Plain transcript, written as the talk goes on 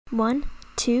1,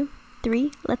 2,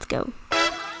 3, let's go.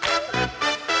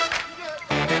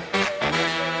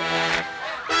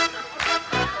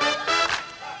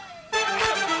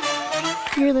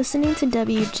 You're listening to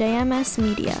WJMS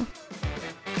Media,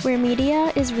 where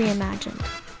media is reimagined.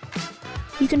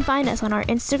 You can find us on our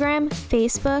Instagram,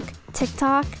 Facebook,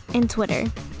 TikTok, and Twitter.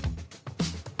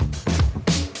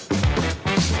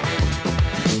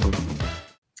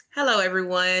 Hello,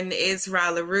 everyone. It's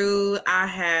Ryla Rue. I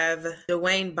have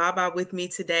DWANYEBABA with me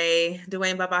today.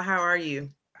 DWANYEBABA, how are you?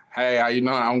 Hey, how you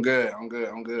doing? I'm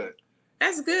good.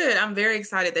 That's good. I'm very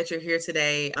excited that you're here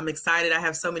today. I'm excited. I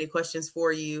have so many questions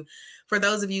for you. For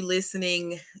those of you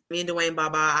listening, me and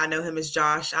DWANYEBABA, I know him as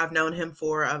Josh. I've known him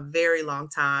for a very long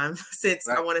time, since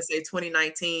I want to say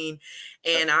 2019.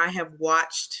 And I have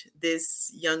watched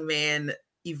this young man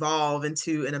evolve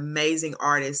into an amazing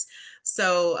artist.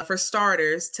 So for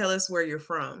starters, tell us where you're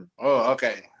from. Oh,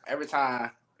 okay. Every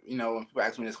time, when people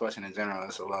ask me this question in general,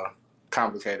 it's a little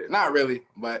complicated. Not really,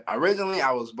 but originally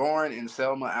I was born in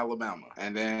Selma, Alabama.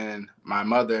 And then my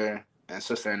mother and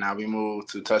sister and I, we moved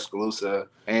to Tuscaloosa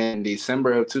in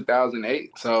December of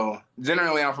 2008. So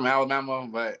generally I'm from Alabama,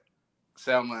 but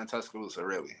Selma and Tuscaloosa,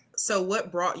 really. So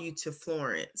what brought you to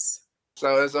Florence?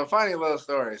 So it's a funny little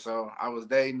story. So I was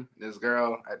dating this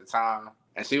girl at the time,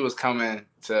 and she was coming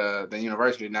to the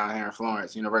university down here in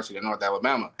Florence, University of North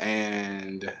Alabama.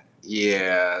 And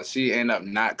yeah, she ended up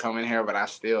not coming here, but I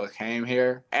still came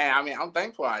here. And I mean, I'm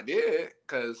thankful I did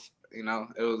because, it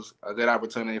was a good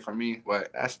opportunity for me, but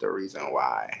that's the reason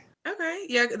why. Okay.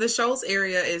 Yeah, the Shoals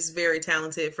area is very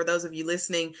talented. For those of you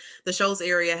listening, the Shoals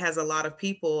area has a lot of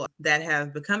people that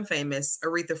have become famous.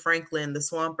 Aretha Franklin, the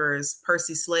Swampers,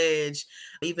 Percy Sledge,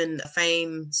 even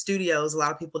Fame Studios. A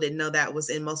lot of people didn't know that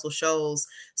was in Muscle Shoals.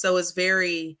 So it's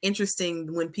very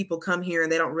interesting when people come here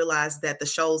and they don't realize that the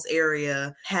Shoals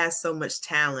area has so much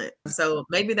talent. So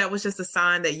maybe that was just a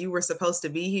sign that you were supposed to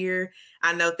be here.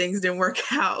 I know things didn't work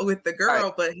out with the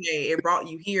girl, but hey, it brought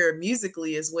you here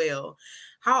musically as well.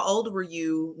 How old were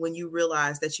you when you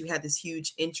realized that you had this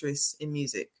huge interest in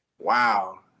music?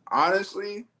 Wow.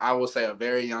 Honestly, I will say a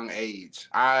very young age.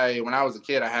 When I was a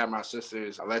kid, I had my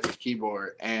sister's electric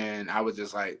keyboard, and I was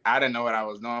just I didn't know what I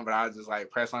was doing, but I was just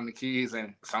press on the keys,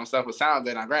 and some stuff would sound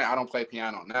good. Now, granted, I don't play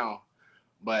piano now,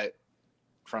 but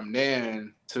from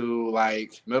then to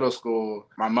middle school,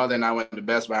 my mother and I went to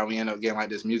Best Buy. We ended up getting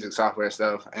this music software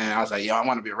stuff, and I was like, yo, I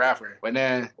want to be a rapper. But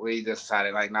then we just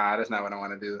decided nah, that's not what I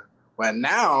want to do. But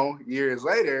now, years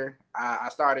later, I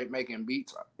started making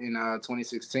beats in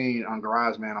 2016 on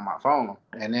GarageBand on my phone.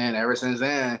 And then ever since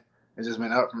then, it's just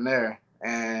been up from there.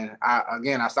 And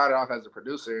I started off as a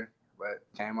producer, but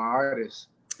became an artist.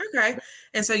 Okay.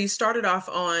 And so you started off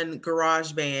on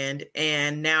GarageBand,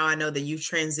 and now I know that you've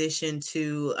transitioned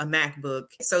to a MacBook.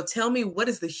 So tell me, what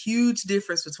is the huge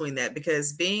difference between that?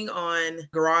 Because being on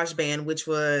GarageBand, which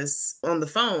was on the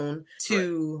phone,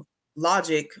 to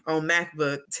Logic on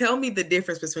MacBook, tell me the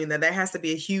difference between that. That has to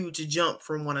be a huge jump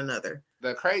from one another.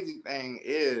 The crazy thing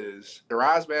is,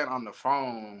 GarageBand on the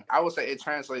phone, I would say it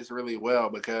translates really well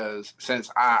because since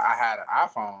I had an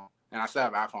iPhone, and I still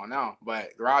have an iPhone now, but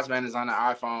GarageBand is on the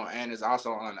iPhone and is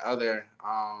also on other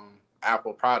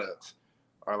Apple products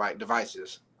or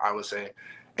devices, I would say.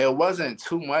 It wasn't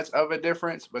too much of a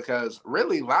difference because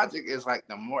really Logic is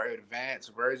the more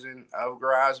advanced version of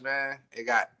GarageBand. It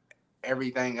got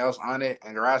everything else on it,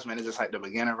 and GarageBand is just the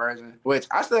beginner version, which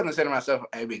I still consider myself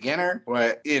a beginner,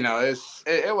 but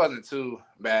it wasn't too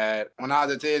bad. When I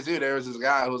was at TSU, there was this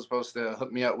guy who was supposed to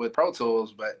hook me up with Pro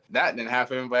Tools, but that didn't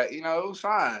happen. But it was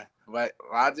fine. But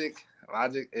Logic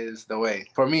is the way,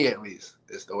 for me at least.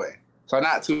 It's the way. So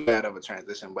not too bad of a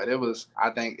transition, but I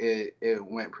think it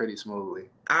went pretty smoothly.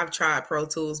 I've tried Pro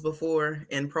Tools before,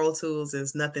 and Pro Tools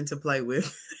is nothing to play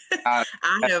with. I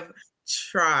have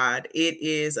tried. It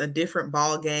is a different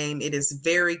ball game. It is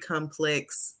very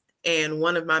complex. And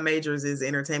one of my majors is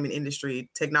entertainment industry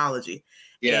technology.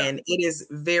 Yeah. And it is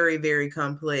very, very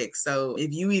complex. So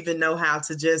if you even know how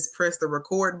to just press the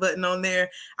record button on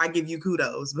there, I give you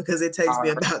kudos because it takes me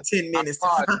about 10 minutes to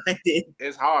find it.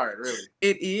 It's hard, really.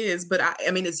 It is. But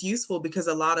I mean, it's useful because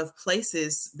a lot of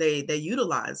places, they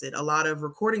utilize it. A lot of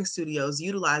recording studios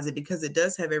utilize it because it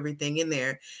does have everything in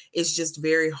there. It's just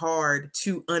very hard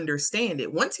to understand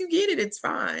it. Once you get it, it's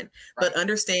fine. Right. But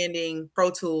understanding Pro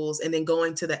Tools and then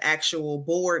going to the actual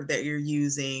board that you're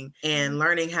using and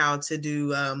learning how to do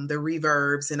the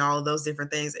reverbs and all of those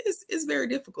different things. It's very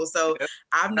difficult. So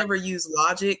I've never used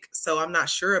Logic, so I'm not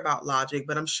sure about Logic,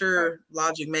 but I'm sure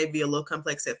Logic may be a little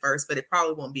complex at first, but it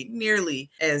probably won't be nearly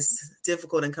as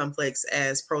difficult and complex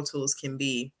as Pro Tools can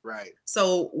be. Right.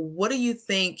 So what do you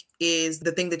think is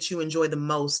the thing that you enjoy the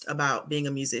most about being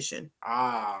a musician?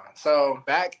 So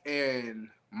back in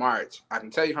March, I can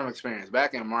tell you from experience,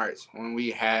 back in March when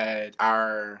we had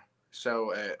our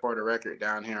show at Porter Record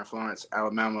down here in Florence,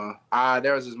 Alabama,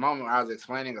 there was this moment where I was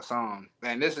explaining a song,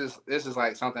 and this is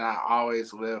like something I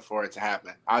always live for it to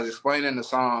happen. I was explaining the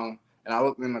song, and I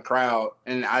looked in the crowd,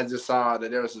 and I just saw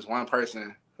that there was this one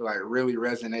person who like really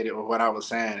resonated with what I was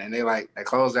saying, and they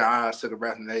closed their eyes, took a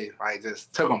breath, and they like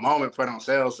just took a moment for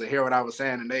themselves to hear what I was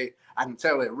saying, and I can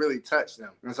tell it really touched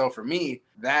them. And so for me,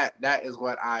 that is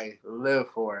what I live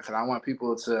for, because I want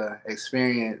people to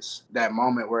experience that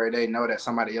moment where they know that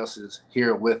somebody else is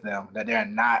here with them, that they're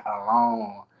not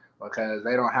alone, because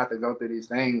they don't have to go through these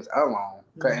things alone.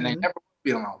 And they never will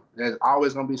be alone. There's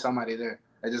always going to be somebody there.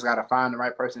 They just got to find the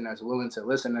right person that's willing to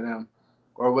listen to them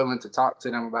or willing to talk to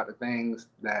them about the things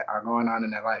that are going on in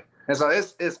their life. And so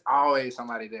it's always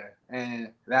somebody there.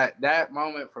 And that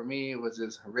moment for me was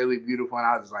just really beautiful. And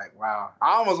I was just like, wow.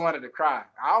 I almost wanted to cry.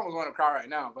 I almost want to cry right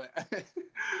now, but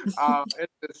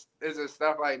it's just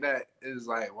stuff like that is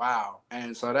like, wow.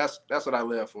 And so that's what I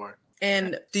live for.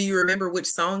 And do you remember which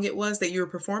song it was that you were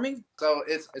performing? So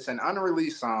it's an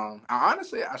unreleased song.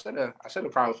 Honestly, I should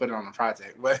have probably put it on the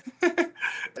project, but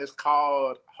it's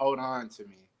called Hold On To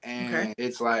Me. And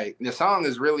it's like, the song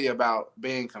is really about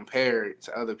being compared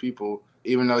to other people,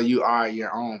 even though you are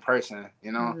your own person,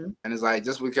 you know? And it's like,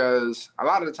 just because a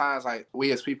lot of the times, like,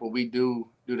 we as people, we do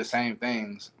the same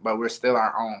things, but we're still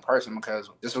our own person, because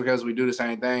just because we do the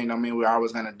same thing don't mean we're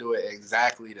always going to do it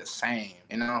exactly the same,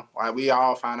 you know? Like, we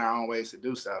all find our own ways to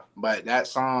do stuff. But that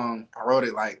song, I wrote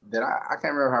it like, I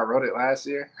can't remember if I wrote it last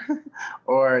year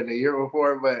or the year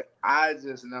before, but I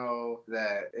just know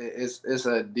that it's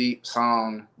a deep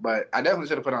song, but I definitely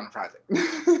should have put it on the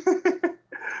project.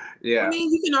 Yeah. I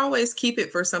mean, you can always keep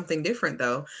it for something different,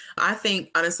 though. I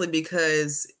think, honestly,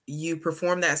 because you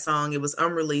performed that song, it was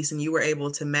unreleased, and you were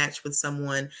able to match with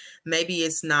someone. Maybe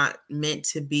it's not meant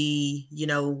to be,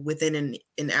 within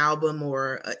an album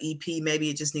or an EP. Maybe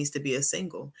it just needs to be a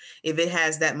single. If it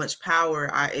has that much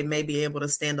power, it may be able to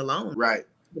stand alone. Right.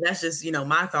 But that's just,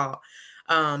 my thought.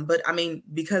 But I mean,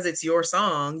 because it's your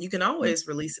song, you can always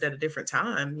release it at a different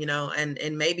time,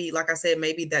 and maybe, like I said,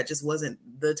 maybe that just wasn't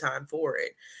the time for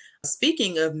it.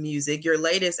 Speaking of music, your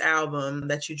latest album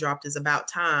that you dropped is About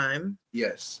Time.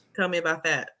 Yes. Tell me about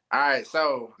that. All right.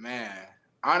 So, man,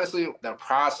 honestly, the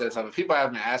process of it, people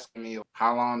have been asking me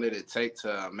how long did it take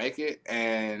to make it,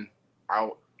 and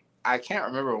I can't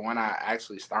remember when I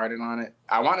actually started on it.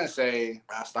 I want to say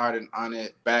I started on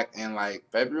it back in like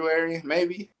February,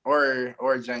 maybe, or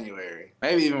January,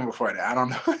 maybe even before that. I don't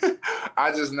know.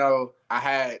 I just know I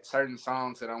had certain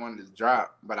songs that I wanted to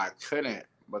drop, but I couldn't,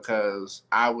 because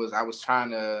I was trying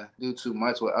to do too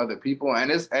much with other people. And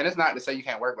it's not to say you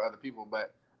can't work with other people,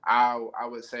 but I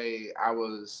would say I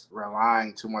was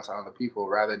relying too much on other people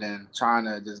rather than trying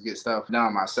to just get stuff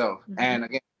done myself. And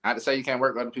again, not to say you can't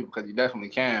work with other people, because you definitely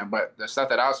can, but the stuff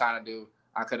that I was trying to do,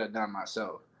 I could have done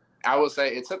myself. I would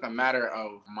say it took a matter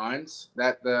of months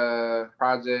that the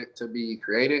project to be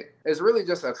created. It's really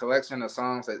just a collection of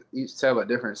songs that each tell a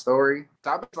different story. So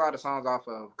I base a lot of songs off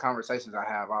of conversations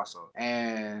I have also.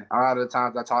 And a lot of the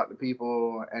times I talk to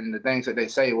people, and the things that they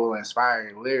say will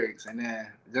inspire lyrics. And then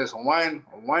just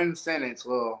one sentence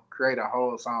will create a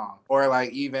whole song. Or like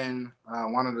even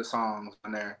one of the songs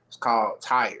on there is called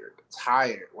Tired.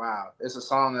 Wow. It's a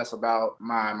song that's about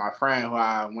my friend who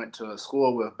I went to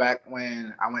school with back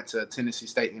when I went to Tennessee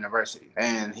State University.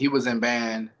 And he was in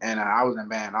band, and I was in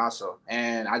band also.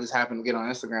 And I just happened to get on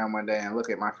Instagram one day and look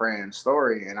at my friend's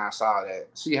story, and I saw that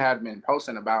she had been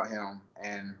posting about him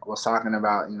and was talking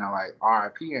about, like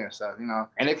RIP and stuff,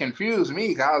 and it confused me,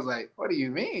 because I was like, what do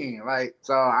you mean? Like,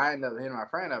 so I ended up hitting my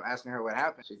friend up, asking her what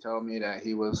happened. She told me that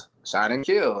he was shot and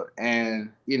killed.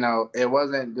 And, it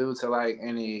wasn't due to like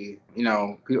any, a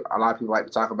lot of people like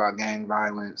to talk about gang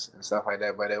violence and stuff like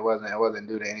that, but it wasn't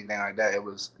due to anything like that. It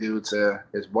was due to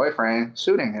his boyfriend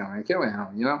shooting him and killing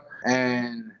him,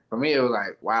 and for me, it was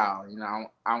like, wow,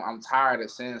 I'm tired of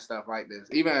seeing stuff like this.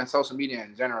 Even in social media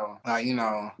in general, like,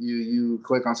 you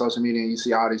click on social media and you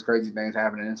see all these crazy things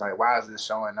happening. And it's like, why is this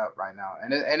showing up right now?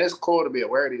 And it's cool to be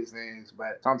aware of these things,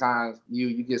 but sometimes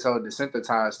you get so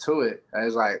desensitized to it that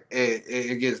it's like,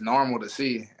 it gets normal to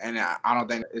see. And I don't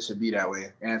think it should be that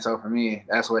way. And so for me,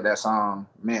 that's what that song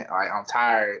meant. Like, I'm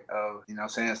tired of,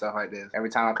 saying stuff like this. Every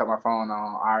time I cut my phone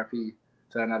on RIP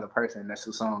to another person. That's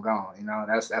the song gone. You know,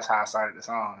 that's how I started the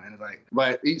song. And it's like,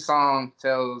 but each song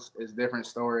tells its different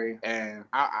story. And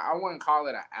I wouldn't call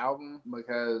it an album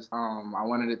because I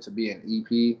wanted it to be an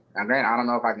EP. Now, granted, I don't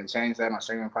know if I can change that on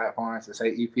streaming platforms to say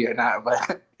EP or not,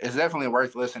 but it's definitely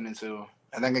worth listening to.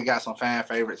 I think it got some fan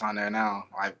favorites on there now.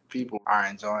 Like, people are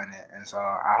enjoying it. And so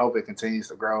I hope it continues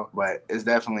to grow. But it's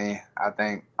definitely, I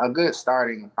think, a good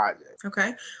starting project.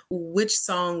 Okay. Which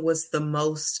song was the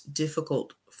most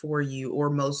difficult for you,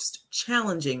 or most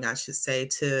challenging, I should say,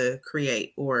 to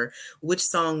create? Or which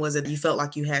song was it you felt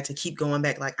like you had to keep going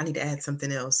back, like, I need to add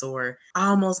something else, or I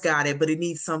almost got it, but it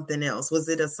needs something else? Was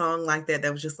it a song like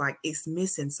that was just like, it's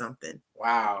missing something?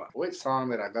 Wow. Which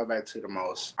song did I go back to the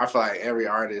most? I feel like every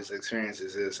artist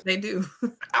experiences this. They do.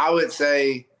 I would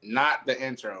say Not the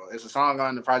Intro. It's a song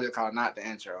on the project called Not the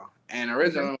Intro. And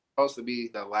originally, supposed to be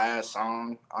the last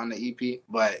song on the EP,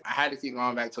 but I had to keep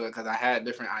going back to it because I had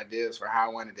different ideas for how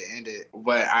I wanted to end it.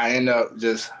 But I ended up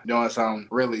just doing something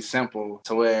really simple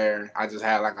to where I just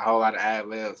had like a whole lot of ad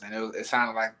libs, and it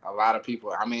sounded like a lot of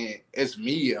people. I mean, it's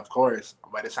me, of course,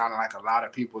 but it sounded like a lot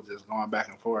of people just going back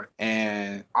and forth.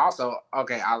 And also,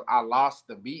 okay, I lost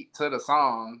the beat to the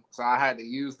song, so I had to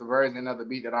use the version of the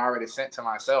beat that I already sent to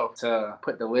myself to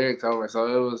put the lyrics over. So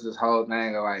it was this whole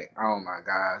thing of like, oh my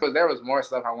gosh. But there was more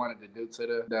stuff I wanted to do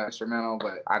to the instrumental,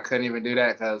 but I couldn't even do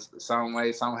that because some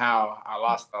way, somehow, I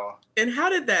lost all. And how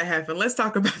did that happen? Let's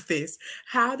talk about this.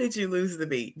 How did you lose the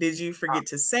beat? Did you forget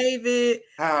to save it?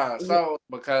 So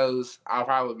because I'll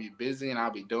probably be busy and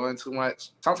I'll be doing too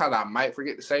much. Sometimes I might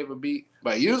forget to save a beat,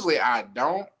 but usually I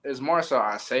don't. It's more so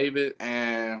I save it,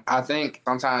 and I think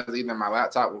sometimes either my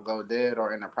laptop will go dead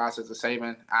or in the process of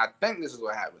saving. I think this is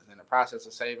what happens. In the process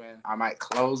of saving, I might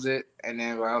close it and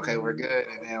then like, okay, we're good,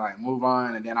 and then like move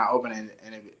on, and then I open it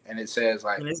and it says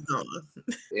like, and it's gone.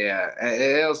 Yeah, and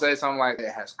it'll say something like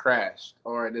it has crashed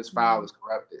or this file is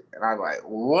corrupted, and I'm like,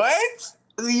 what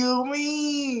do you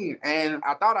mean? And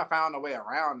I thought I found a way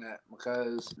around that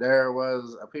because there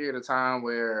was a period of time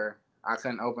where I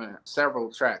couldn't open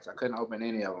several tracks. I couldn't open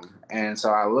any of them. And so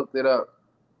I looked it up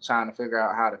trying to figure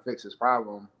out how to fix this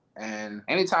problem. And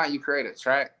anytime you create a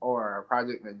track or a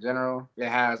project in general, it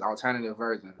has alternative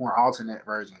versions or alternate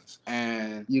versions.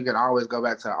 And you can always go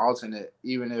back to an alternate,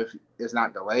 even if it's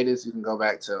not the latest, you can go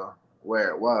back to where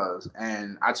it was.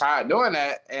 And I tried doing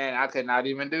that and I could not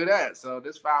even do that. So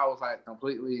this file was like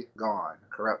completely gone,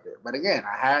 corrupted. But again,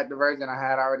 I had the version I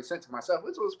had already sent to myself,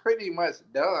 which was pretty much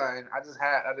done. I just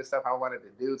had other stuff I wanted to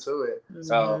do to it. Mm-hmm.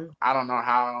 So I don't know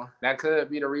how that could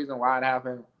be the reason why it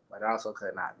happened, but it also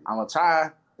could not be. I'm gonna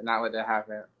try to not let that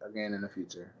happen again in the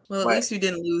future. Well, at least you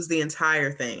didn't lose the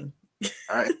entire thing.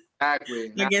 All right.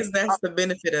 Exactly. I guess that's the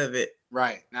benefit of it.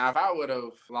 Right. Now, if I would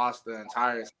have lost the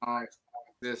entire song,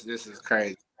 this is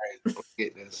crazy.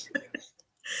 Get this.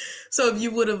 So if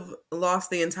you would have lost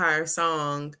the entire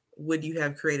song, would you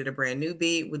have created a brand new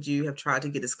beat? Would you have tried to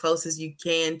get as close as you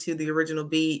can to the original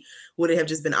beat? Would it have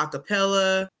just been a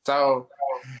cappella? So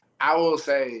I will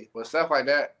say with stuff like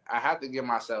that, I have to give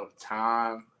myself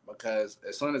time because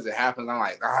as soon as it happens, I'm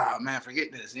like, oh man,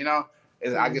 forget this, you know?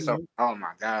 I get so, oh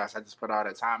my gosh, I just put all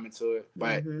that time into it.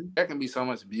 But there can be so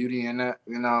much beauty in that,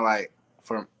 you know, like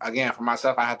for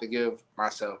myself, I have to give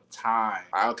myself time.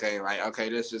 Okay,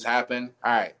 this just happened.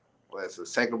 All right,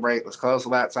 let's take a break. Let's close the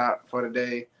laptop for the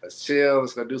day. Let's chill.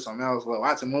 Let's go do something else. Let's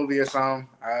watch a movie or something.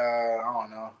 I don't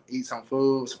know. Eat some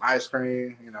food, some ice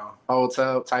cream, you know, whole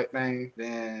tub type thing.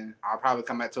 Then I'll probably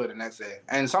come back to it the next day.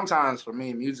 And sometimes for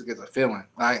me, music is a feeling.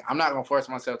 Like, I'm not going to force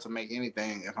myself to make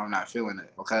anything if I'm not feeling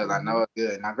it because I know it's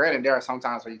good. Now, granted, there are some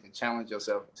times where you can challenge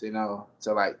yourself to, you know,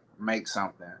 to like make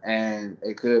something. And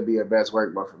it could be your best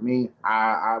work. But for me,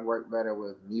 I work better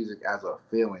with music as a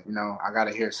feeling. You know, I got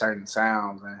to hear certain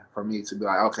sounds and for me to be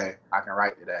like, okay, I can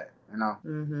write to that. You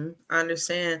know? I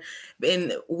understand.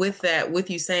 And with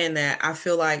you saying that, I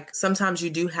feel like sometimes you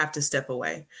do have to step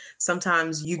away.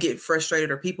 Sometimes you get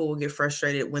frustrated, or people will get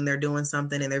frustrated when they're doing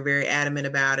something and they're very adamant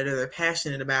about it or they're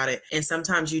passionate about it. And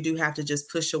sometimes you do have to just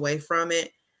push away from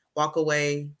it, walk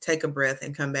away, take a breath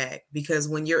and come back. Because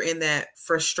when you're in that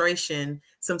frustration,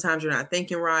 sometimes you're not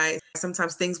thinking right.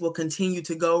 Sometimes things will continue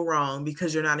to go wrong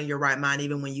because you're not in your right mind,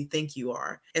 even when you think you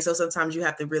are. And so sometimes you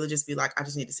have to really just be like, I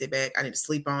just need to sit back. I need to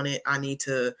sleep on it. I need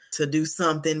to do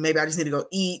something. Maybe I just need to go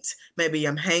eat. Maybe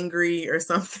I'm hangry or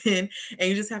something. And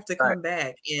you just have to come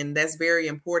back. And that's very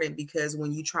important because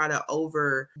when you try to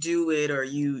overdo it or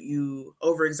you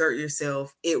overexert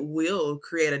yourself, it will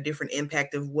create a different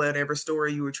impact of whatever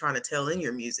story you were trying to tell in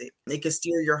your music. It can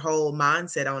steer your whole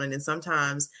mindset on it. And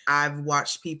sometimes I've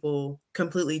watched people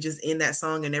completely just end that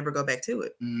song and never go back to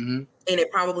it. and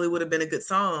it probably would have been a good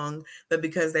song, but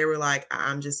because they were like,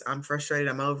 I'm frustrated,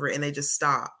 I'm over it, and they just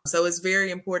stop. So it's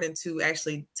very important to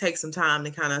actually take some time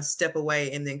to kind of step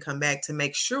away and then come back to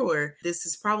make sure this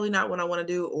is probably not what I want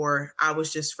to do, or I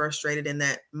was just frustrated in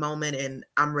that moment and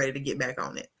I'm ready to get back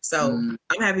on it. So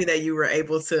I'm happy that you were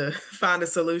able to find a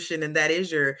solution, and that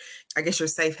is your, I guess, your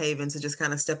safe haven to just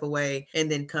kind of step away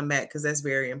and then come back, because that's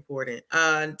very important.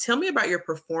 Tell me about your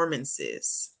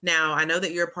performances. Now, I know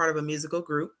that you're a part of a musical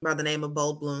group by the name of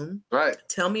Bold Bloom. Right.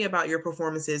 Tell me about your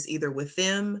performances, either with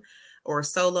them or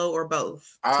solo or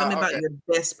both. Tell me about your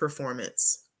best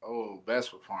performance. Oh,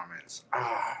 best performance.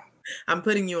 I'm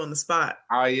putting you on the spot.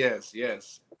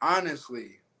 Yes.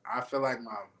 Honestly, I feel like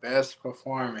my best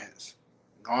performance,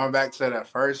 going back to the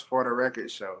first For the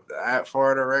Record show, that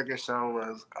For the Record show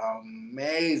was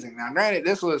amazing. Now, granted,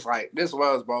 this was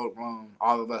Bold Bloom,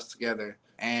 all of us together.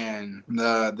 And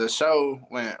the show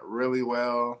went really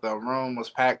well. The room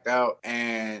was packed out,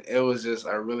 and it was just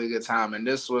a really good time. And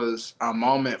this was a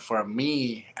moment for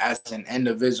me as an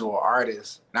individual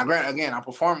artist. Now, granted, again, I'm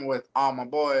performing with all my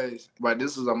boys, but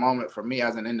this is a moment for me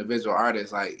as an individual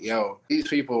artist. Like, yo, these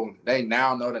people, they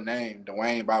now know the name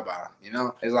DWANYEBABA. You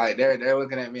know, it's like they're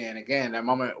looking at me, and again, that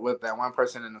moment with that one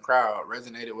person in the crowd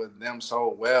resonated with them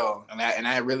so well, and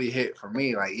that really hit for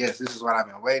me. Like, yes, this is what I've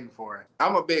been waiting for.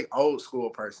 I'm a big old school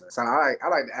person, so I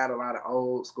like to add a lot of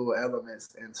old school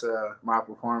elements into my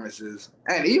performances,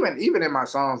 and even in my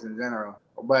songs in general.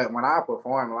 But when I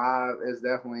perform live, it's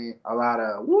definitely a lot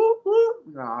of whoop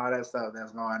whoop, all that stuff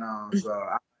that's going on. So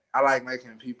I like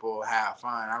making people have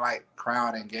fun. I like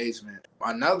crowd engagement.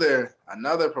 Another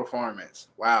performance.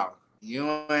 Wow,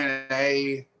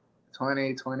 UNA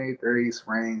 2023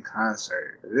 spring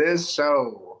concert. This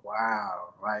show, wow.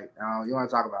 Like, you want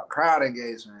to talk about crowd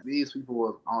engagement. These people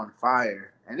were on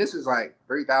fire. And this is like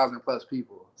 3,000 plus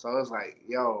people. So it's like,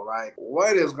 yo, like,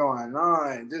 what is going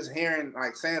on? Just hearing,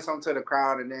 like, saying something to the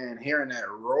crowd and then hearing that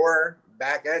roar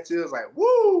back at you, it's like,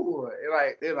 woo!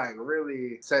 It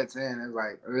really sets in. It's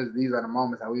like, these are the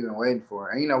moments that we've been waiting for.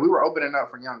 And, we were opening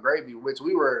up for Young Gravy, which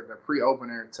we were the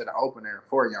pre-opener to the opener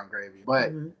for Young Gravy.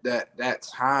 But that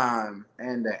time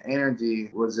and the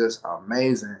energy was just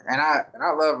amazing. And I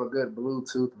love a good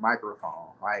Bluetooth microphone.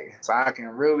 Like, so I can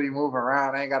really move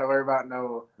around. I ain't got to worry about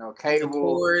no cable.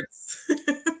 Cords.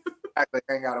 I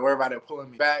ain't got to worry about it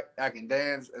pulling me back. I can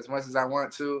dance as much as I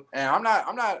want to. And I'm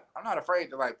not afraid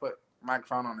to, like, put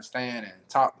microphone on the stand and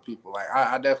talk to people. Like,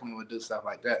 I definitely would do stuff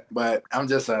like that. But I'm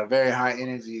just a very high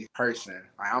energy person.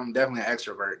 Like, I'm definitely an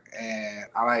extrovert, and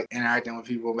I like interacting with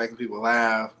people, making people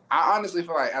laugh. I honestly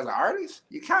feel like as an artist,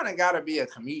 you kind of got to be a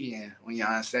comedian when you're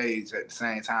on stage at the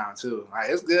same time too.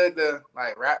 Like, it's good to,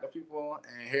 like, rap to people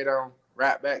and hear them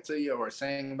rap back to you or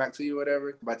sing back to you,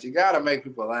 whatever. But you gotta make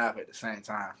people laugh at the same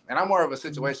time. And I'm more of a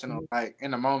situational, like,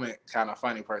 in the moment kind of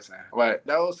funny person. But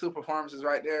those two performances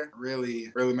right there really,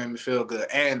 really made me feel good.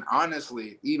 And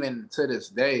honestly, even to this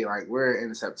day, like, we're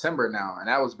in September now, and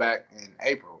that was back in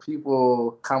April.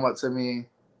 People come up to me,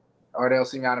 or they'll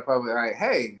see me out in public, like,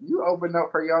 hey, you opened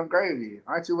up for Young Gravy,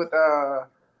 aren't you with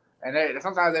and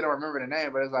sometimes they don't remember the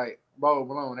name, but it's like Bold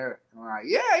Bloom. And I'm like,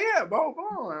 yeah, Bold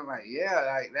Bloom. And I'm like,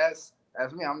 yeah, like, that's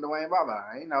me. I'm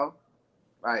DWANYEBABA.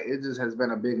 Like, it just has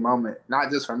been a big moment, not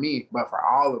just for me, but for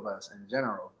all of us in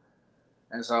general.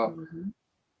 And so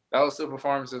those two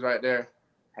performances right there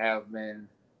have been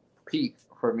peak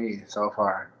for me so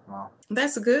far. Well,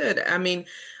 that's good. I mean,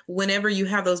 whenever you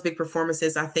have those big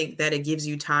performances, I think that it gives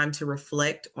you time to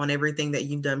reflect on everything that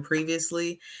you've done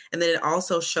previously. And then it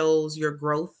also shows your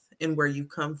growth and where you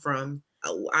come from.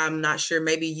 I'm not sure,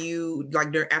 maybe you,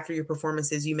 like, after your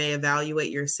performances, you may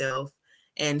evaluate yourself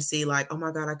and see, like, oh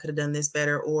my God, I could have done this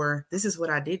better, or this is what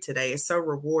I did today. It's so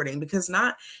rewarding, because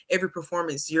not every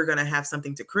performance you're going to have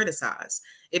something to criticize.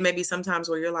 It may be sometimes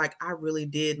where you're like, I really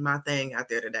did my thing out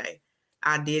there today.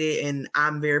 I did it, and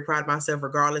I'm very proud of myself,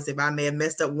 regardless if I may have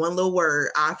messed up one little word.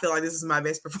 I feel like this is my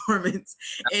best performance.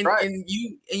 And right. and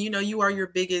you are your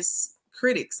biggest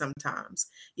critic sometimes.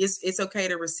 It's okay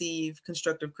to receive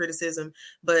constructive criticism,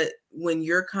 but when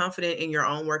you're confident in your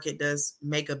own work, it does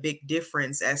make a big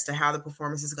difference as to how the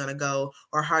performance is going to go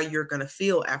or how you're going to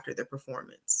feel after the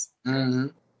performance.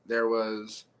 There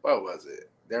was, what was it?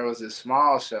 There was this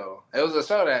small show. It was a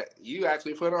show that you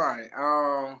actually put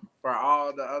on for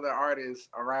all the other artists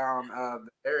around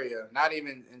the area, not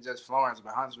even in just Florence,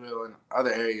 but Huntsville and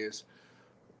other areas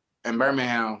in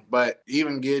Birmingham. But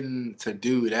even getting to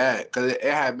do that, because it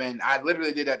had been, I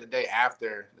literally did that the day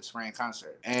after the spring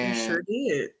concert. And you sure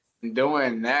did.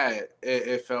 Doing that,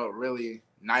 it felt really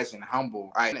nice and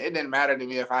humble. Like, it didn't matter to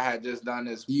me if I had just done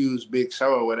this huge big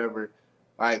show or whatever.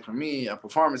 Like for me, a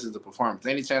performance is a performance.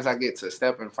 Any chance I get to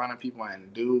step in front of people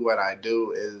and do what I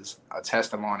do is a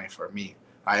testimony for me.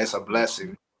 Like it's a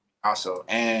blessing also.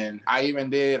 And I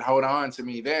even did Hold On to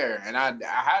Me there. And I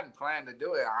hadn't planned to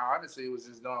do it. I honestly was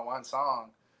just doing one song,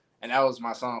 and that was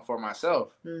my song for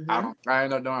myself. Mm-hmm. I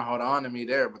ended up doing Hold On to Me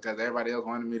there because everybody else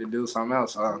wanted me to do something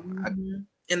else.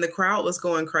 And the crowd was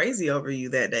going crazy over you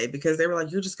that day because they were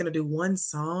like, you're just going to do one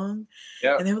song?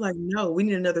 Yep. And they were like, no, we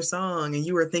need another song. And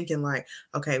you were thinking like,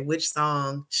 okay, which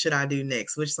song should I do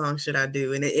next? Which song should I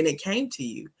do? And it came to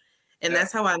you. And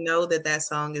that's how I know that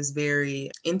song is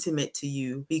very intimate to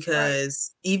you,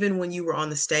 because even when you were on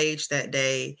the stage that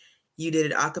day, you did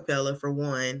it a cappella for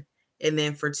one. And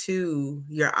then for two,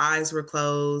 your eyes were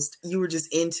closed. You were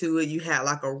just into it. You had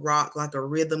like a rock, like a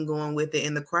rhythm going with it.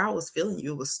 And the crowd was feeling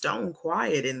you. It was stone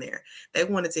quiet in there. They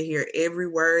wanted to hear every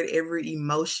word, every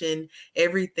emotion,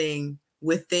 everything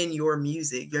within your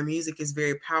music. Your music is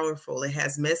very powerful. It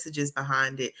has messages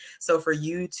behind it. So for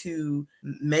you to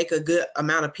make a good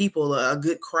amount of people, a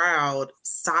good crowd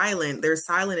silent, they're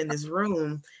silent in this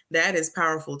room, that is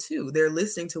powerful too. They're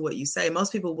listening to what you say.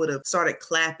 Most people would have started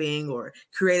clapping or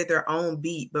created their own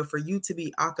beat, but for you to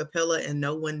be a cappella and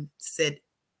no one said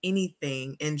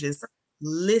anything and just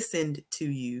listened to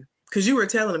you, because you were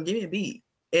telling them, give me a beat.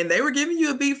 And they were giving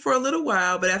you a beat for a little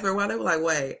while, but after a while they were like,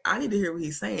 wait, I need to hear what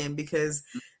he's saying, because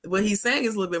what he's saying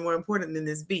is a little bit more important than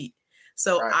this beat.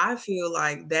 So I feel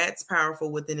like that's powerful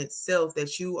within itself,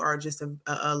 that you are just a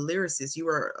lyricist. You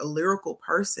are a lyrical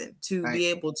person to be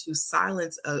able to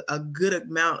silence a good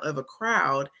amount of a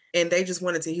crowd, and they just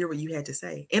wanted to hear what you had to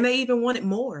say. And they even wanted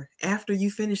more after you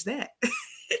finished that.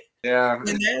 Yeah.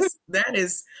 And that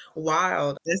is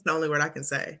wild. That's the only word I can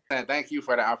say. Thank you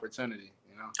for the opportunity.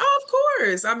 Oh, of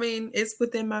course. I mean, it's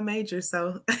within my major.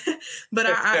 So, but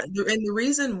and the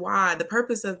reason why, the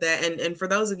purpose of that, and for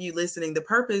those of you listening, the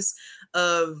purpose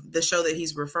of the show that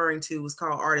he's referring to was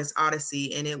called Artist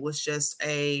Odyssey. And it was just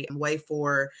a way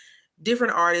for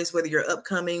different artists, whether you're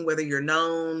upcoming, whether you're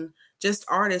known, just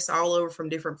artists all over from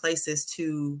different places,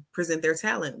 to present their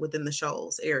talent within the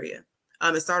Shoals area.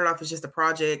 It started off as just a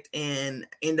project and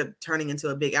ended up turning into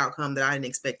a big outcome that I didn't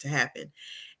expect to happen.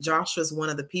 Josh was one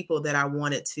of the people that I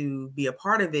wanted to be a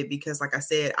part of it because, like I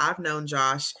said, I've known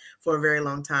Josh for a very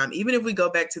long time. Even if we go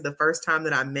back to the first time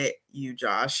that I met you,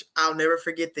 Josh, I'll never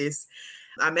forget this.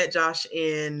 I met Josh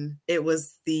it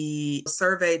was the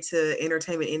survey to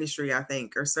entertainment industry, I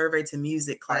think, or survey to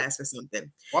music class or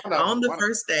something. On the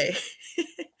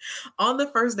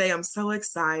first day, I'm so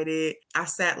excited. I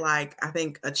sat like, I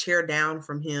think a chair down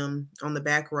from him on the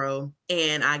back row,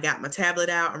 and I got my tablet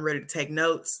out. I'm ready to take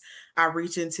notes. I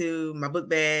reach into my book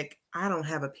bag. I don't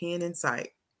have a pen in sight.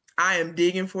 I am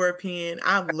digging for a pen.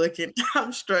 I'm looking,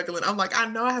 I'm struggling. I'm like, I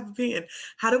know I have a pen.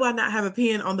 How do I not have a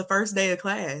pen on the first day of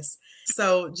class?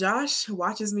 So Josh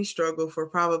watches me struggle for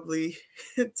probably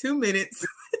 2 minutes.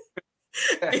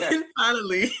 And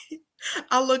finally,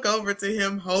 I look over to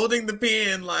him holding the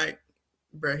pen like,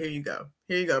 bro, here you go.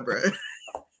 Here you go, bro.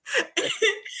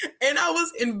 And I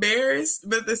was embarrassed,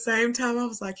 but at the same time, I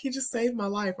was like, he just saved my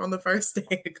life on the first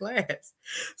day of class.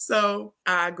 So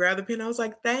I grabbed the pen. I was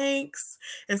like, thanks.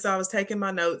 And so I was taking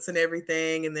my notes and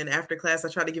everything. And then after class, I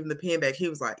tried to give him the pen back. He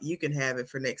was like, you can have it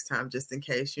for next time, just in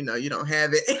case, you don't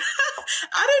have it.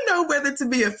 I didn't know whether to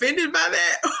be offended by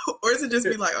that or to just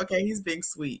be like, okay, he's being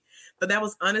sweet. But that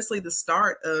was honestly the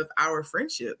start of our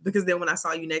friendship, because then when I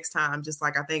saw you next time, just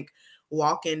like, I think,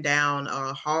 walking down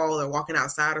a hall or walking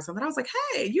outside or something, I was like,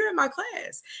 hey, you're in my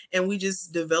class. And we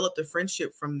just developed a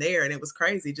friendship from there. And it was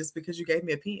crazy just because you gave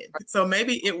me a pen. So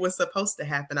maybe it was supposed to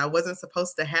happen. I wasn't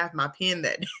supposed to have my pen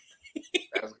that day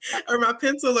or my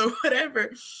pencil or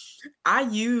whatever. I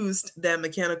used that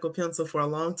mechanical pencil for a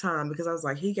long time because I was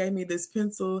like, he gave me this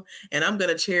pencil and I'm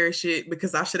going to cherish it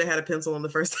because I should have had a pencil on the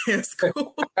first day of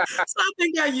school. So I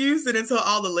think I used it until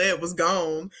all the lead was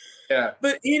gone. Yeah.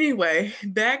 But anyway,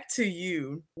 back to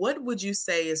you. What would you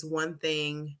say is one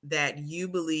thing that you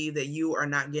believe that you are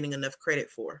not getting enough credit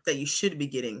for, that you should be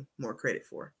getting more credit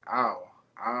for?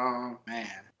 Man.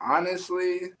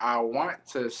 Honestly, I want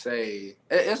to say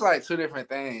it's like two different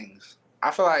things.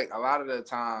 I feel like a lot of the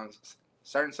times,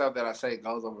 certain stuff that I say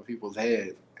goes over people's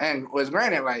heads. And was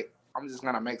granted, like, I'm just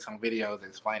going to make some videos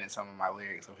explaining some of my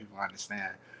lyrics so people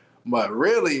understand. But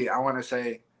really, I want to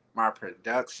say my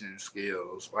production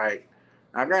skills. Like,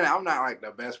 now granted, I'm not like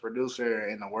the best producer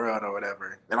in the world or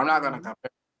whatever. And I'm not going to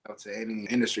compare myself to any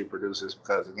industry producers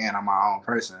because, again, I'm my own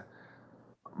person.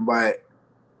 But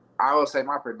I would say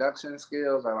my production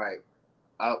skills are like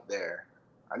up there.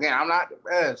 Again, I'm not the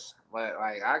best, but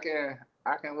like I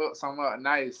can look something up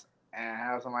nice and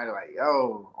have somebody like,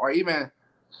 yo, or even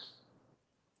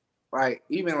like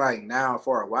even like now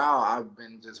for a while I've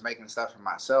been just making stuff for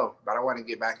myself, but I want to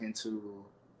get back into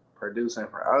producing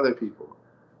for other people.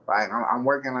 Like I'm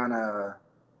working on a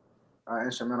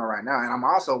instrumental right now, and I'm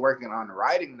also working on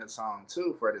writing the song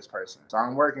too for this person. So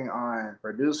I'm working on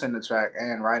producing the track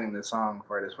and writing the song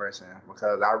for this person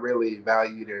because I really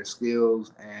value their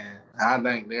skills, and I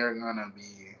think they're gonna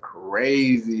be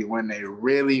crazy when they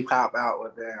really pop out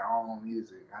with their own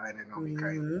music. I think they're gonna be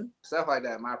crazy. Stuff like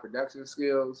that, my production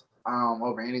skills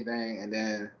over anything, and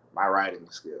then my writing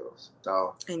skills.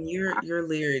 So and your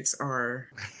lyrics are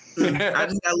I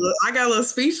got a little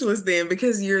speechless then,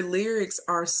 because your lyrics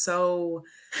are so,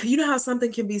 you know how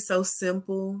something can be so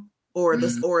simple, or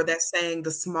or that saying,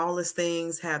 the smallest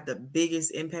things have the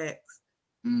biggest impacts.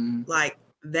 Like,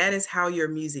 that is how your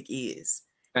music is.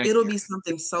 It'll be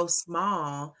something so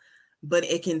small, but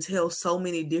it can tell so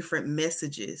many different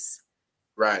messages.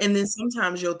 Right. And then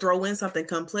sometimes you'll throw in something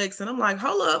complex, and I'm like,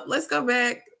 hold up, let's go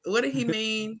back. What did he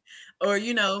mean? Or,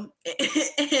 you know,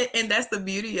 and that's the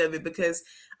beauty of it, because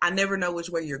I never know which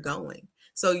way you're going.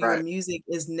 So your music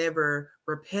is never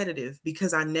repetitive,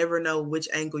 because I never know which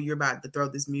angle you're about to throw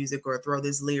this music or throw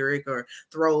this lyric or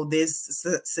throw this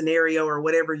scenario or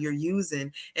whatever you're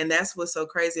using. And that's what's so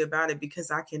crazy about it, because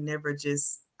I can never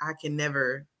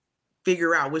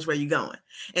figure out which way you're going.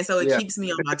 And so it keeps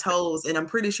me on my toes, and I'm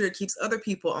pretty sure it keeps other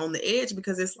people on the edge,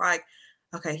 because it's like,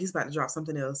 okay, he's about to drop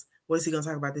something else. What is he going to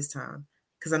talk about this time?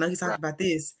 Because I know he's talking about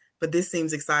this, but this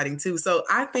seems exciting too. So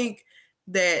I think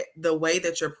that the way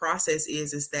that your process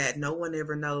is that no one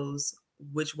ever knows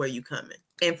which way you're coming.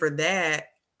 And for that,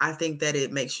 I think that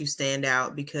it makes you stand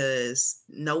out, because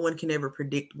no one can ever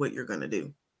predict what you're going to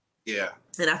do. Yeah.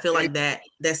 And I feel like that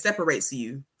separates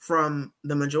you from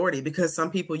the majority, because some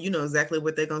people, you know exactly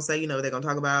what they're going to say. You know, they're going to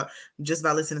talk about just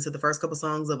by listening to the first couple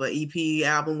songs of an EP,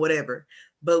 album, whatever.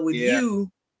 But with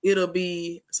you, it'll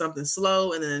be something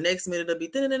slow, and then the next minute it'll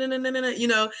be, you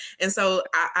know. And so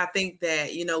I think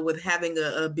that, you know, with having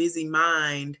a busy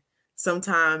mind,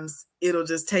 sometimes it'll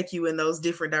just take you in those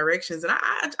different directions. And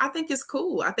I think it's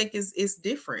cool. I think it's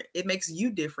different. It makes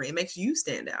you different. It makes you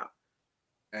stand out.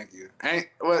 Thank you. And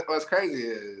what's crazy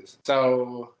is,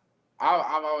 so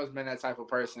I've always been that type of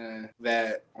person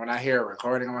that when I hear a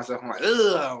recording of myself, I'm like,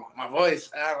 ugh, my voice.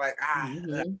 And I'm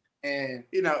like, And,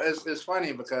 you know, it's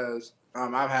funny because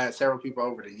I've had several people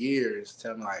over the years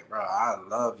tell me, like, bro, I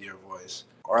love your voice.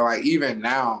 Or, like, even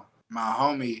now, my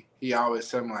homie, he always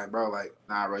tell me, like, bro, like,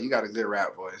 nah, bro, you got a good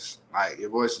rap voice. Like, your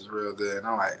voice is real good. And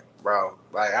I'm like, bro,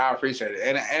 like, I appreciate it.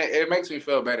 And it makes me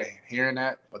feel better hearing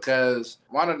that, because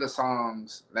one of the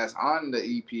songs that's on the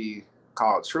EP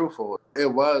called Truthful,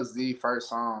 it was the first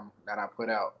song that I put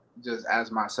out just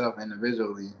as myself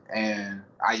individually, and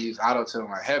I use auto-tune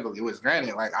like heavily, which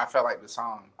granted, like, I felt like the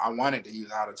song, I wanted to use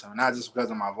auto-tune, not just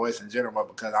because of my voice in general, but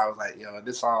because I was like, yo,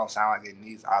 this song sounds like it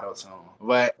needs auto-tune.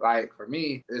 But like, for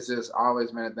me, it's just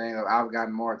always been a thing of, I've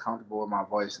gotten more comfortable with my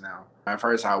voice now. At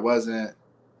first I wasn't,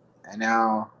 and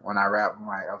now when I rap, I'm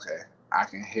like, okay, I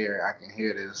can hear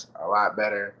this a lot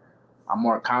better. I'm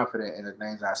more confident in the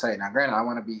things I say. Now, granted, I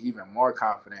want to be even more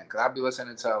confident, because I be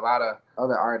listening to a lot of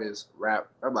other artists rap.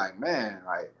 I'm like, man,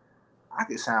 like, I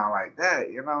could sound like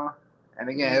that, you know? And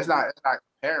again, it's not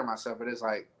comparing myself, but it's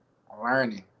like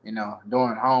learning, you know,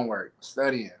 doing homework,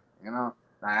 studying, you know?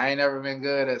 Now, I ain't never been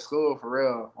good at school for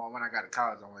real. Well, when I got to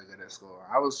college, I wasn't good at school.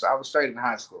 I was straight in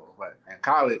high school, but in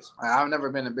college, I've never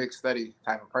been a big study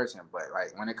type of person. But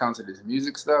like, when it comes to this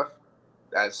music stuff,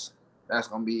 that's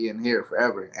gonna be in here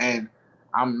forever. And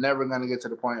I'm never gonna get to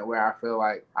the point where I feel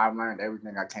like I've learned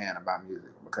everything I can about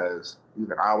music, because you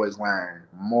can always learn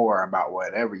more about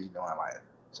whatever you do in life.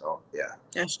 So yeah,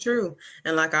 that's true.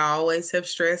 And like I always have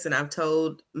stressed, and I've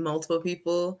told multiple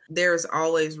people, there's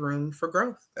always room for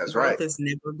growth. That's growth right. is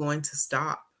never going to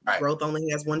stop. Right. Growth only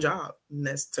has one job, and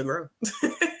that's to grow.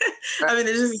 I mean,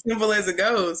 it's just as simple as it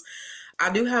goes.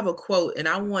 I do have a quote, and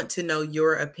I want to know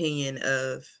your opinion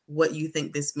of what you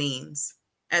think this means.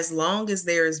 As long as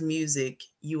there is music,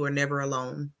 you are never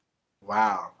alone.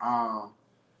 Wow.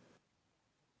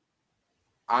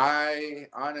 I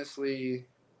honestly,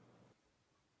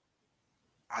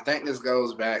 I think this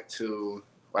goes back to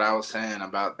what I was saying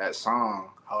about that song,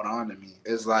 Hold On to Me.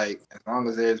 It's like, as long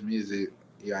as there's music,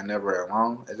 you are never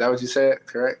alone. Is that what you said?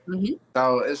 Correct? Mm-hmm.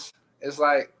 So it's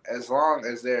like, as long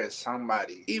as there is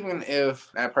somebody, even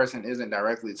if that person isn't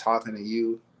directly talking to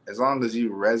you, as long as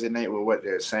you resonate with what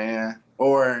they're saying,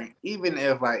 or even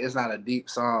if like it's not a deep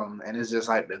song and it's just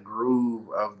like the groove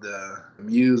of the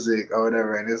music or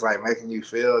whatever, and it's like making you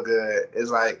feel good, it's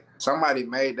like somebody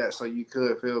made that so you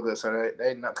could feel good, so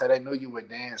they know, because they knew you would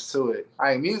dance to it.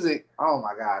 Like music, oh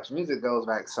my gosh, music goes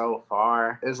back so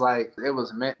far. It's like it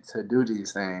was meant to do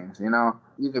these things, you know?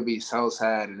 You could be so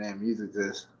sad and then music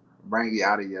just bring you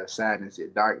out of your sadness, your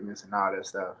darkness, and all that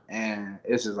stuff. And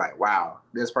it's just like, wow,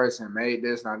 this person made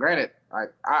this. Now, granted,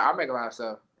 like I make a lot of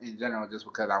stuff in general just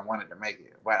because I wanted to make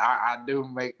it, but I do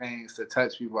make things to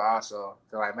touch people also,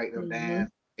 to like make them dance.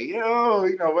 Yo,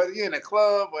 you know, whether you're in a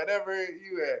club, whatever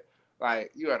you at,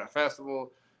 like you at a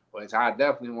festival, which I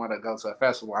definitely want to go to a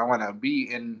festival. I want to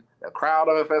be in the crowd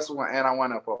of a festival, and I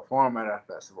want to perform at a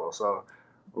festival. So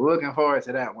looking forward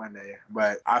to that one day.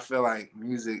 But I feel like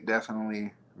music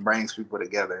definitely brings people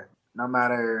together. No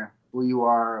matter who you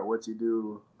are, what you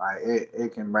do, like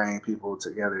it can bring people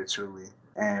together truly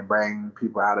and bring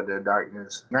people out of their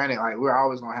darkness. Granted, like we're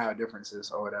always gonna have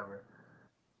differences or whatever,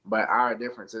 but our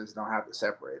differences don't have to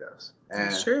separate us.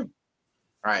 And That's true.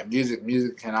 right,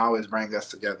 music can always bring us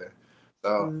together.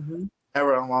 So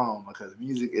never alone, because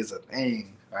music is a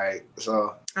thing, right?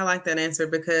 So I like that answer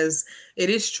because it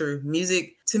is true.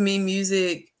 Music, to me,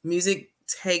 music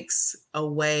takes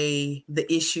away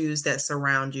the issues that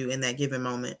surround you in that given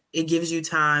moment. It gives you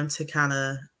time to kind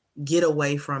of get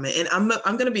away from it. And I'm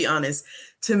going to be honest,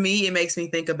 to me it makes me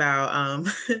think about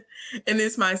and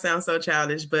this might sound so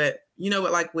childish, but you know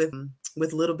what, like with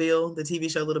Little Bill, the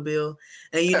TV show Little Bill,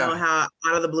 and you know how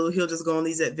out of the blue he'll just go on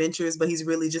these adventures, but he's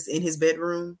really just in his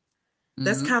bedroom.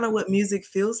 That's kind of what music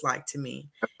feels like to me.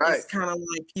 right. It's kind of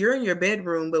like you're in your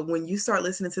bedroom, but when you start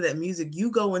listening to that music, you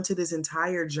go into this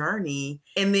entire journey.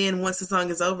 And then once the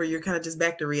song is over, you're kind of just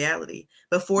back to reality.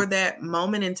 But for that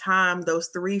moment in time, those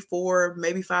 3, 4,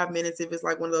 maybe 5 minutes, if it's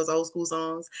like one of those old school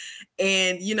songs,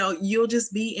 and you know, you'll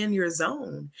just be in your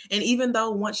zone. And even though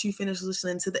once you finish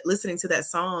listening to that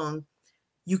song,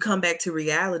 you come back to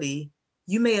reality,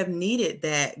 you may have needed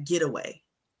that getaway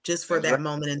just for that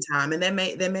moment in time, and that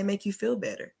may make you feel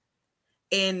better.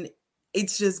 And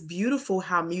it's just beautiful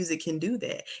how music can do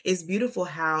that. It's beautiful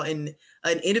how an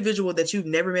individual that you've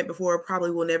never met before,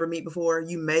 probably will never meet before,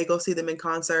 you may go see them in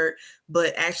concert,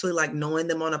 but actually like knowing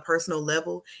them on a personal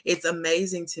level, it's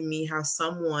amazing to me how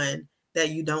someone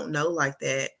that you don't know like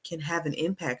that can have an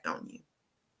impact on you.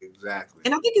 Exactly.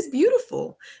 And I think it's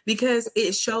beautiful because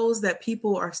it shows that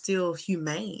people are still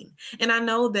humane. And I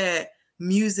know that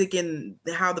music and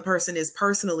how the person is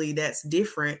personally, that's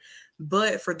different.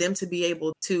 But for them to be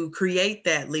able to create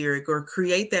that lyric or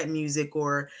create that music,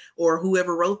 or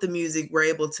whoever wrote the music were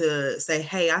able to say,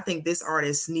 hey, I think this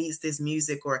artist needs this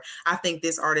music, or I think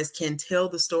this artist can tell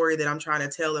the story that I'm trying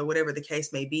to tell, or whatever the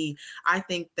case may be. I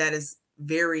think that is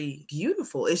very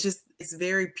beautiful. It's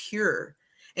very pure.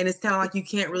 And it's kind of like you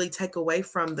can't really take away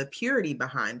from the purity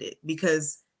behind it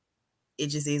because it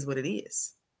just is what it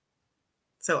is.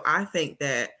 So I think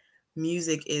that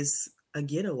music is a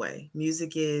getaway.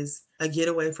 Music is a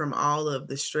getaway from all of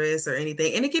the stress or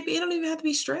anything. And it don't even have to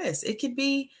be stress. It could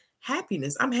be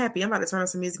happiness. I'm happy. I'm about to turn on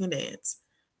some music and dance.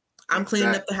 I'm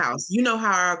cleaning up the house. You know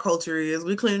how our culture is.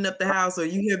 We're cleaning up the house, or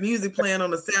you hear music playing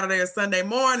on a Saturday or Sunday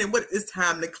morning. What it's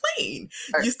time to clean.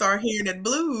 You start hearing that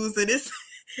blues, and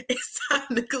it's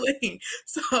time to clean.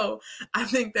 So I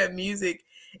think that music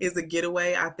is a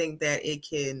getaway. I think that it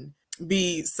can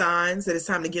be signs that it's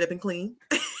time to get up and clean.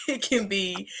 It can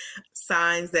be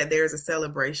signs that there's a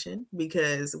celebration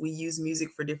because we use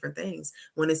music for different things.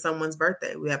 When it's someone's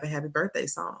birthday, we have a happy birthday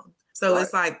song. So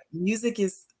it's like music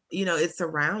is, it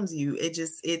surrounds you. It's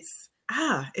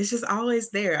just always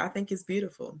there. I think it's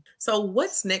beautiful. So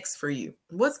what's next for you?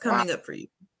 What's coming up for you?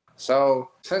 So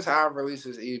since I released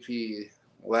this EP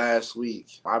last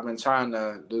week, I've been trying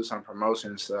to do some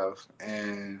promotion stuff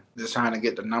and just trying to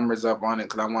get the numbers up on it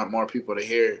because I want more people to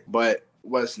hear it. But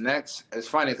what's next? It's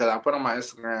funny because I put on my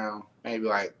Instagram maybe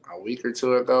like a week or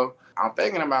two ago. I'm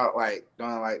thinking about like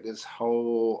doing like this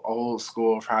whole old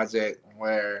school project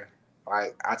where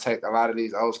like I take a lot of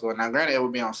these old school. Now, granted, it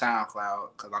would be on SoundCloud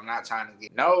because I'm not trying to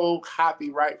get no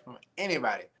copyright from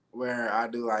anybody. Where I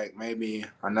do like maybe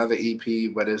another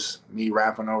EP, but it's me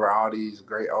rapping over all these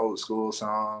great old school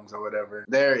songs or whatever.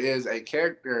 There is a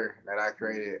character that I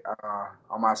created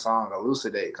on my song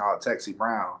Elucidate called Texie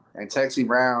Brown. And Texie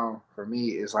Brown for me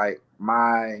is like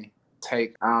my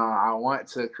take. I want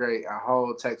to create a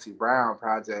whole Texie Brown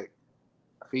project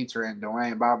featuring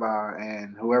DWANYEBABA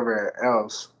and whoever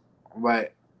else.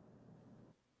 But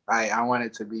I want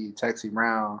it to be Texie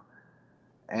Brown.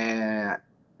 And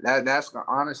that's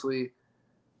honestly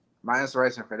my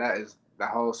inspiration for that is the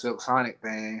whole Silk Sonic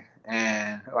thing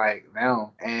and like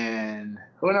them. And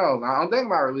who knows? I'm thinking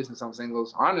about releasing some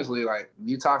singles. Honestly, like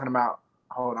you talking about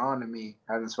Hold On to Me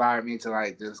has inspired me to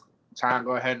like just try and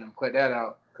go ahead and put that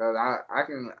out. Cause I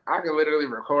can literally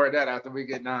record that after we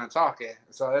get done talking.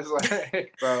 So it's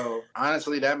like, so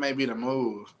honestly, that may be the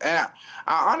move. And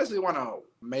I honestly want to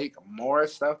make more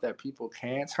stuff that people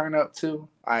can turn up to.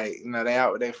 Like, you know, they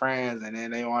out with their friends and then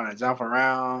they want to jump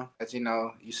around. But, you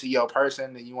know, you see your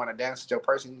person and you want to dance with your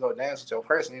person, you go dance with your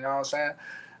person. You know what I'm saying?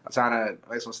 I'm trying to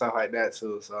make some stuff like that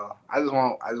too. So I just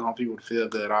want people to feel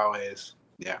good always.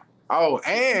 Yeah. Oh,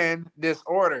 and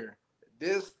Disorder,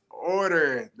 the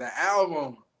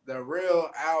album. The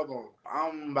real album.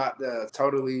 I'm about to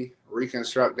totally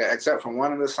reconstruct that, except for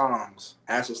one of the songs.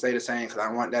 It has to stay the same because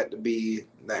I want that to be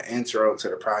the intro to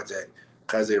the project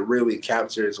because it really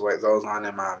captures what goes on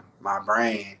in my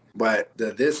brain. But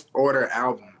the Disorder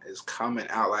album is coming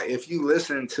out. Like if you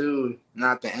listen to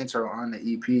not the intro on the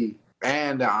EP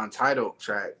and the untitled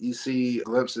track, you see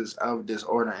glimpses of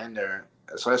Disorder in there.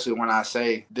 Especially when I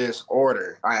say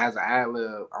Disorder, like as an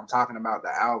ad-lib, I'm talking about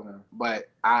the album, but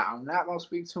I'm not gonna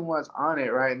speak too much on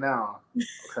it right now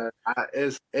because I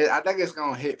think it's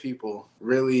gonna hit people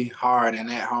really hard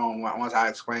and at home once I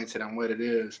explain to them what it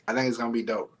is. I think it's gonna be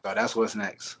dope. So that's what's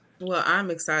next. Well, I'm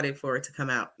excited for it to come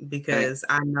out because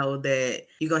I know that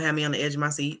you're going to have me on the edge of my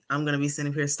seat. I'm going to be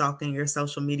sitting here stalking your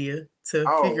social media to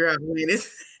figure out when it's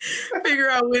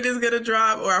going to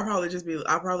drop. Or I'll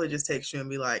probably just text you and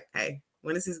be like, hey,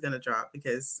 when is this going to drop?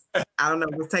 Because I don't know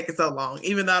what's taking so long,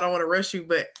 even though I don't want to rush you,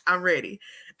 but I'm ready.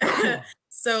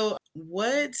 So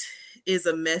what is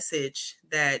a message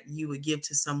that you would give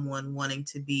to someone wanting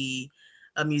to be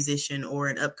a musician or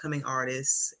an upcoming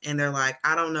artist and they're like,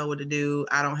 I don't know what to do,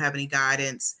 I don't have any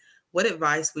guidance? What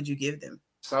advice would you give them?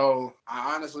 So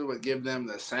I honestly would give them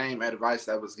the same advice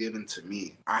that was given to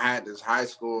me. I had this high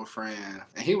school friend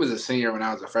and he was a senior when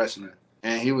I was a freshman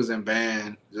and he was in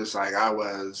band just like I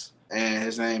was, and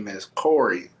his name is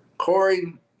Corey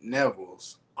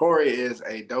Nevels. Corey is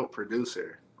a dope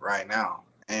producer right now.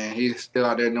 And he's still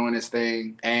out there doing his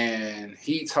thing. And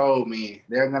he told me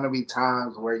there are going to be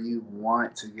times where you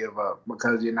want to give up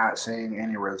because you're not seeing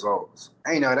any results.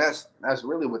 And, you know, that's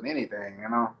really with anything, you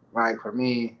know. Like for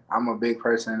me, I'm a big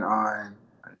person on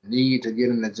need to get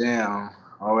in the gym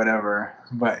or whatever.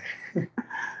 But as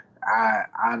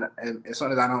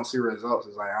soon as I don't see results,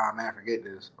 it's like, oh man, forget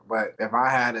this. But if I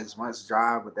had as much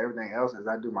drive with everything else as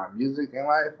I do my music in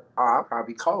life, I'd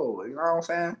probably be cold. You know what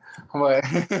I'm saying?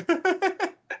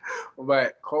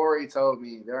 But Corey told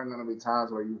me there are going to be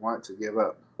times where you want to give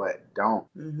up, but don't.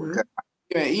 Mm-hmm.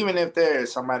 Because even if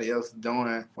there's somebody else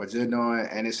doing what you're doing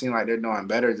and it seems like they're doing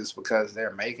better just because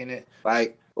they're making it.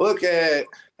 Like, I'm going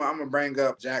to bring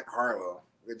up Jack Harlow.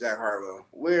 With Jack Harlow,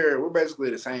 we're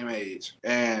basically the same age,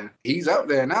 and he's up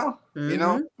there now, you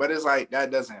know. But it's like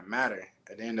that doesn't matter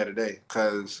at the end of the day,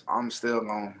 because I'm still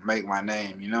gonna make my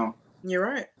name, you know. You're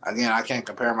right. Again, I can't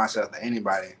compare myself to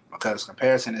anybody because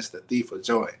comparison is the thief of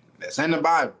joy. That's in the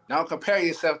Bible. Don't compare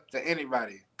yourself to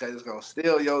anybody because it's gonna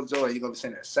steal your joy. You're gonna be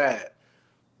sitting there sad.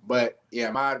 But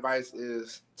yeah, my advice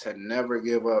is to never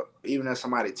give up, even if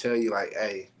somebody tell you like,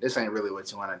 "Hey, this ain't really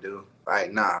what you want to do."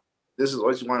 Like, nah. This is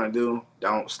what you want to do.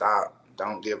 Don't stop.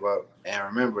 Don't give up. And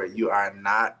remember, you are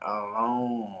not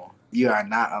alone. You are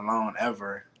not alone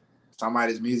ever.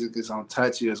 Somebody's music is going to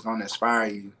touch you. It's going to inspire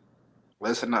you.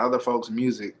 Listen to other folks'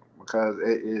 music because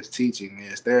it is teaching.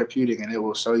 It's therapeutic, and it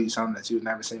will show you something that you've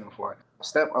never seen before.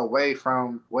 Step away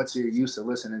from what you're used to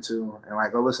listening to and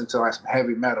like go listen to like some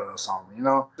heavy metal or something, you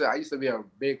know? I used to be a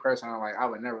big person. I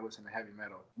would never listen to heavy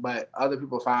metal, but other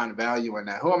people find value in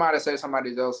that. Who am I to say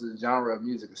somebody else's genre of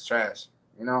music is trash?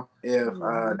 You know, if they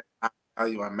find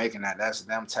value in making that, that's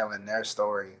them telling their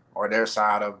story or their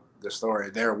side of the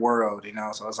story, their world, you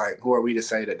know? So it's like, who are we to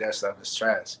say that their stuff is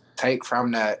trash? Take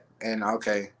from that and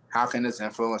okay, how can this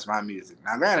influence my music?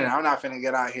 Now, granted, I'm not finna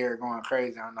get out here going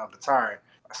crazy on no guitar.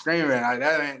 Screaming like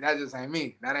that just ain't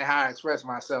me. That ain't how I express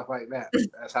myself like that.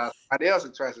 That's how somebody else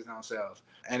expresses themselves.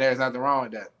 And there's nothing wrong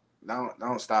with that.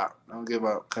 Don't stop. Don't give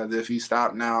up. Because if you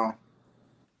stop now,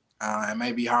 it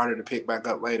may be harder to pick back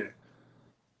up later.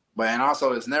 And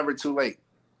also it's never too late.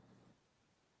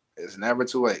 It's never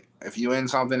too late. If you're in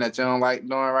something that you don't like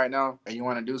doing right now and you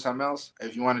want to do something else,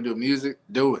 if you want to do music,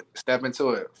 do it. Step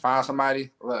into it. Find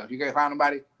somebody. Look, if you can't find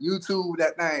nobody, YouTube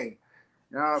that thing.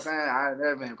 You know what I'm saying? There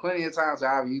have been plenty of times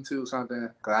I've YouTube something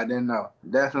because I didn't know.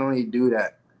 Definitely do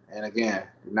that. And again,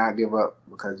 do not give up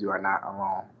because you are not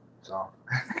alone. So.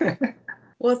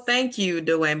 Well, thank you,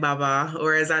 DWANYEBABA,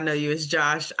 or as I know you as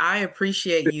Josh. I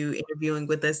appreciate you interviewing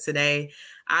with us today.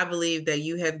 I believe that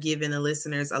you have given the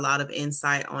listeners a lot of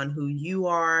insight on who you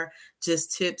are,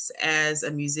 just tips as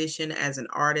a musician, as an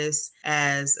artist,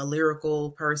 as a lyrical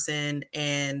person.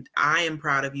 And I am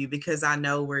proud of you because I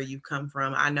know where you've come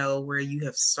from. I know where you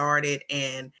have started,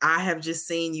 and I have just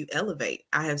seen you elevate.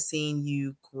 I have seen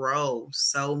you grow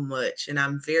so much, and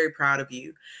I'm very proud of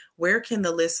you. Where can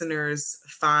the listeners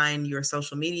find your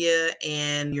social media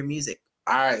and your music?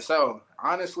 All right, so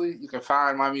honestly, you can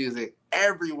find my music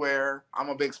everywhere. I'm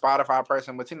a big Spotify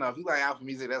person, but if you like Apple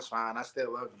Music, that's fine. I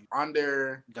still love you.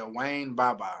 Under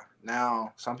DWANYEBABA.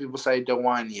 Now, some people say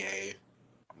Dwanye,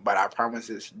 but I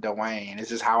promise it's Dwayne. It's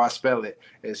just how I spell it.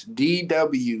 It's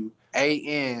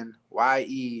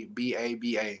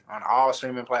DWANYEBABA on all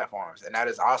streaming platforms, and that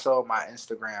is also my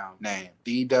Instagram name.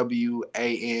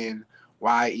 DWANYEBABA,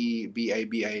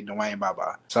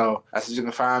 DWANYEBABA. So that's what you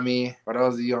can find me. For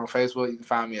those of you on Facebook, you can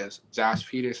find me as Josh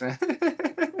Peterson.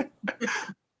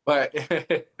 But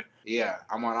yeah,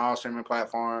 I'm on all streaming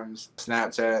platforms: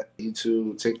 Snapchat,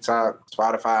 YouTube, TikTok,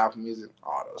 Spotify, Apple Music,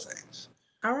 all those things.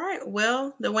 All right.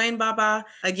 Well, DWANYEBABA,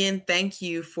 again, thank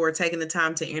you for taking the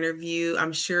time to interview.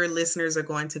 I'm sure listeners are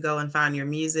going to go and find your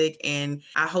music, and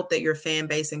I hope that your fan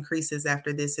base increases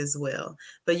after this as well.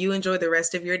 But you enjoy the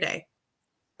rest of your day.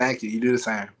 Thank you. You do the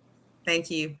same. Thank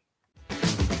you.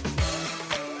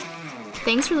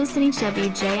 Thanks for listening to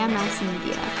WJMS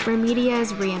Media, where media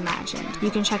is reimagined.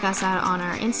 You can check us out on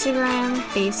our Instagram,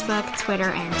 Facebook, Twitter,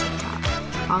 and TikTok.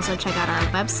 Also check out our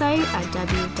website at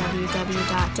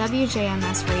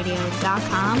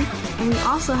www.wjmsradio.com, and we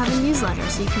also have a newsletter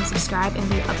so you can subscribe and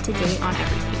be up to date on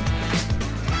everything.